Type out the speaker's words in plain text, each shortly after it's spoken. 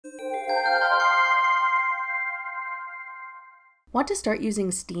Want to start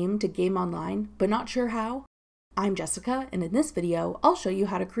using Steam to game online, but not sure how? I'm Jessica, and in this video, I'll show you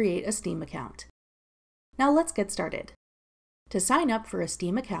how to create a Steam account. Now let's get started. To sign up for a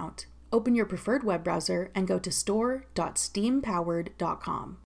Steam account, open your preferred web browser and go to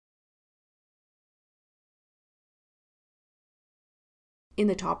store.steampowered.com. In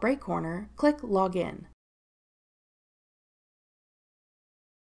the top right corner, click Login.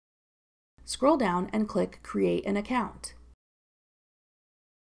 Scroll down and click Create an Account.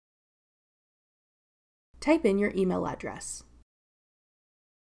 Type in your email address.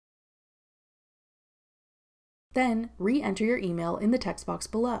 Then, re-enter your email in the text box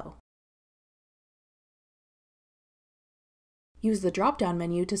below. Use the drop-down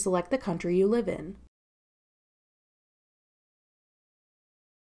menu to select the country you live in.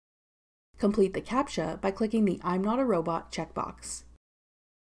 Complete the CAPTCHA by clicking the I'm not a robot checkbox.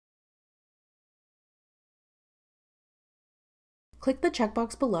 Click the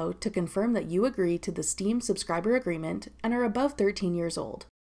checkbox below to confirm that you agree to the Steam subscriber agreement and are above 13 years old.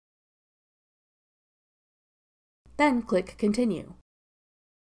 Then click Continue.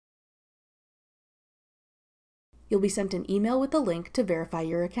 You'll be sent an email with a link to verify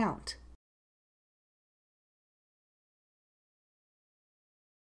your account.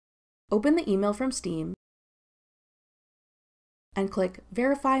 Open the email from Steam and click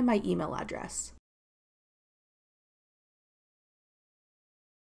Verify my email address.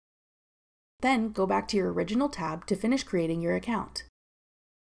 Then go back to your original tab to finish creating your account.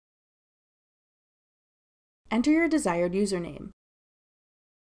 Enter your desired username.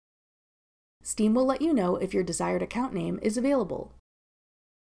 Steam will let you know if your desired account name is available.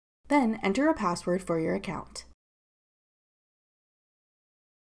 Then enter a password for your account.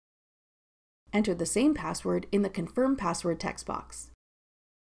 Enter the same password in the Confirm Password text box.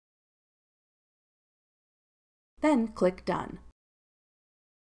 Then click Done.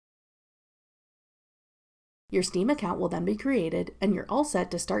 Your Steam account will then be created and you're all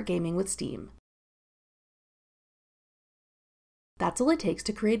set to start gaming with Steam. That's all it takes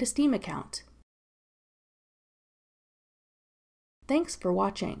to create a Steam account. Thanks for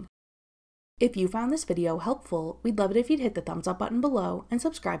watching. If you found this video helpful, we'd love it if you'd hit the thumbs up button below and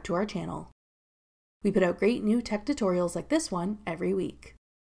subscribe to our channel. We put out great new tech tutorials like this one every week.